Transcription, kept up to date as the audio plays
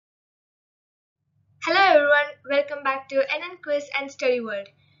Hello everyone, welcome back to NN Quiz and Study World.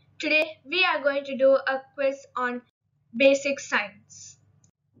 Today we are going to do a quiz on basic science.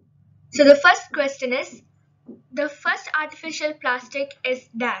 So the first question is, the first artificial plastic is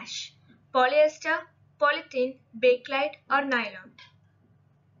dash, polyester, polythene, bakelite or nylon.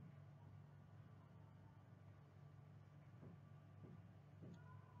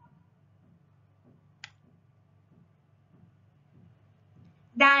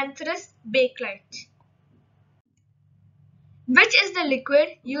 The answer is bakelite. Which is the liquid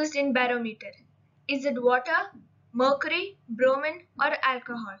used in barometer? Is it water, mercury, bromine or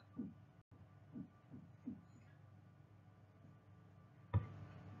alcohol?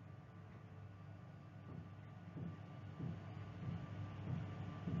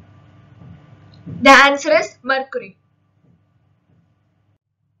 The answer is mercury.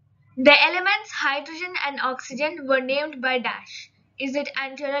 The elements hydrogen and oxygen were named by dash. Is it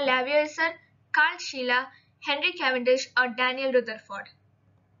Antonio Lavoisier, Carl Scheele, Henry Cavendish or Daniel Rutherford?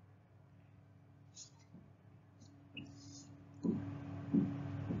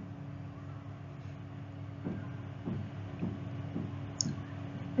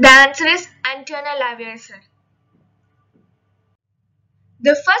 The answer is Antonio Lavoisier.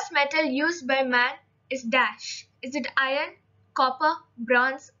 The first metal used by man is dash. Is it iron, copper,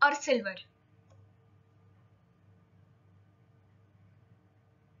 bronze or silver?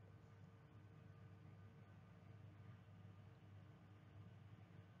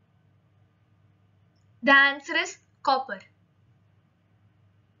 The answer is copper.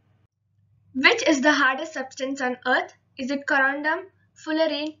 Which is the hardest substance on earth? Is it corundum,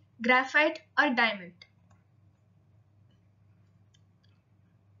 fullerene, graphite or diamond?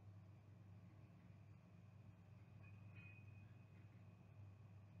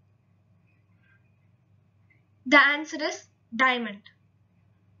 The answer is diamond.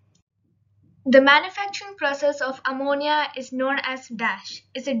 The manufacturing process of ammonia is known as dash.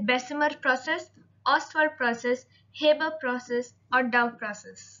 Is it Bessemer process, Ostwald process, Haber process or Dow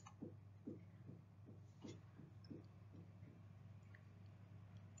process?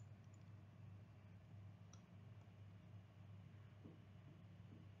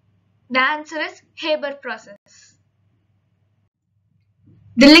 The answer is Haber process.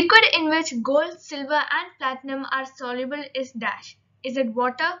 The liquid in which gold, silver and platinum are soluble is dash. Is it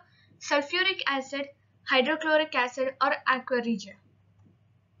water, sulfuric acid, hydrochloric acid or aqua regia?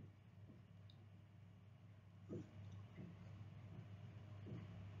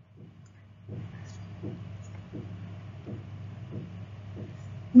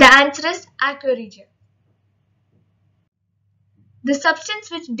 The answer is aqua regia. The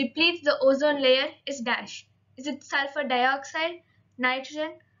substance which depletes the ozone layer is dash. Is it sulfur dioxide,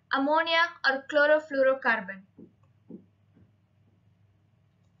 nitrogen, ammonia or chlorofluorocarbon?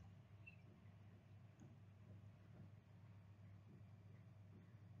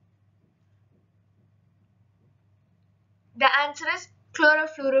 The answer is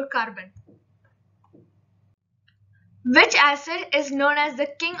chlorofluorocarbon. Which acid is known as the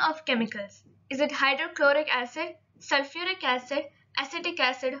king of chemicals? Is it hydrochloric acid, sulfuric acid, acetic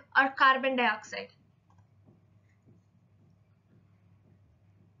acid or carbon dioxide?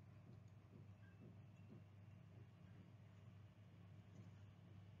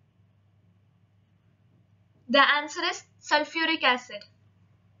 The answer is sulfuric acid.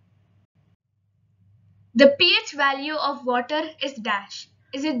 The pH value of water is dash.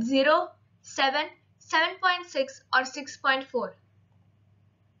 Is it 0, 7, 7.6 or 6.4?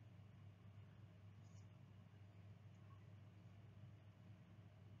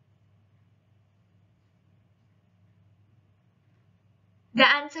 The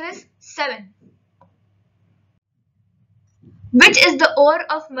answer is 7. Which is the ore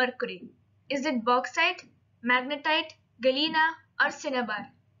of mercury? Is it bauxite, magnetite, galena or cinnabar?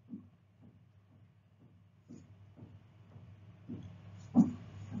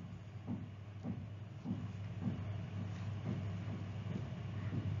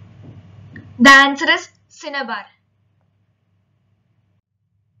 The answer is cinnabar.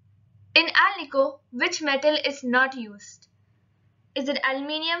 In Alnico, which metal is not used? Is it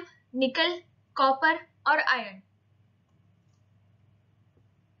aluminium, nickel, copper or iron?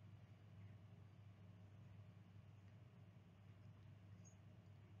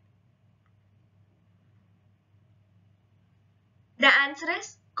 The answer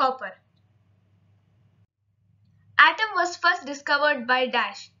is copper. Atom was first discovered by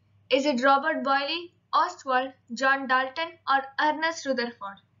dash. Is it Robert Boyle, Ostwald, John Dalton or Ernest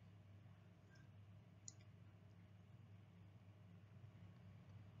Rutherford?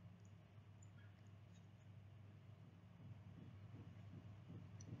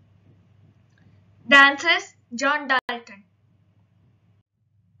 The answer is John Dalton.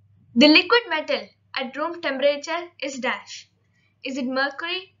 The liquid metal at room temperature is dash. Is it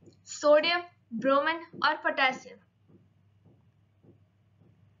mercury, sodium, bromine or potassium?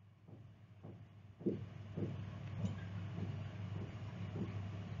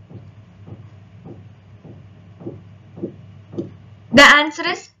 The answer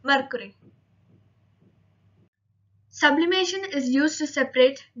is mercury. Sublimation is used to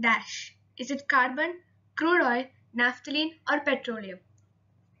separate dash. Is it carbon, crude oil, naphthalene or petroleum?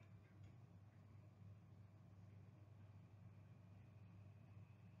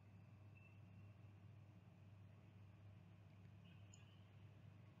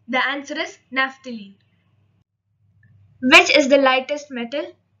 The answer is naphthalene. Which is the lightest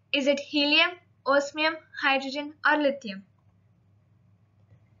metal? Is it helium, osmium, hydrogen or lithium?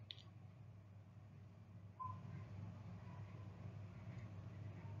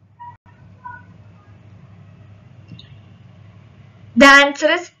 The answer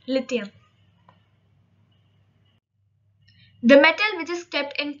is lithium. The metal which is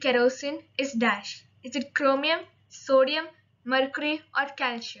kept in kerosene is dash. Is it chromium, sodium, mercury or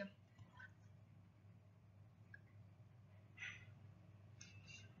calcium?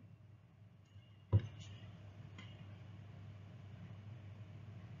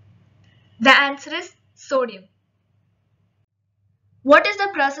 The answer is sodium. What is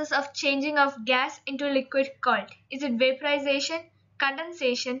the process of changing of gas into liquid called? Is it vaporization,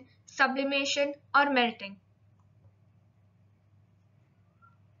 condensation, sublimation or melting?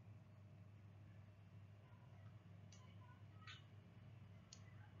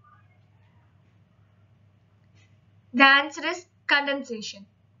 The answer is condensation.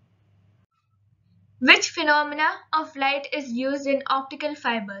 Which phenomena of light is used in optical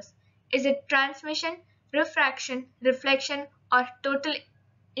fibers? Is it transmission, refraction, reflection or total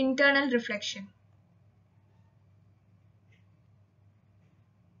internal reflection?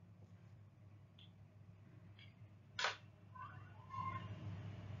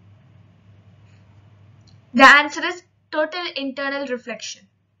 The answer is total internal reflection.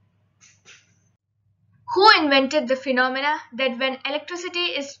 Who invented the phenomena that when electricity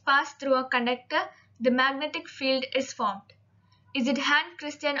is passed through a conductor, the magnetic field is formed? Is it Hans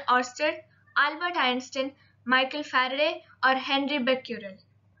Christian Ørsted, Albert Einstein, Michael Faraday or Henry Becquerel?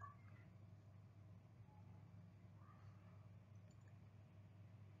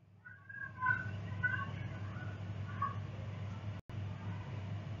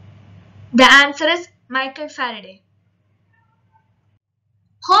 The answer is Michael Faraday.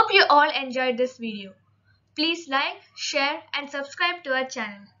 Hope you all enjoyed this video. Please like, share and subscribe to our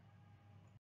channel.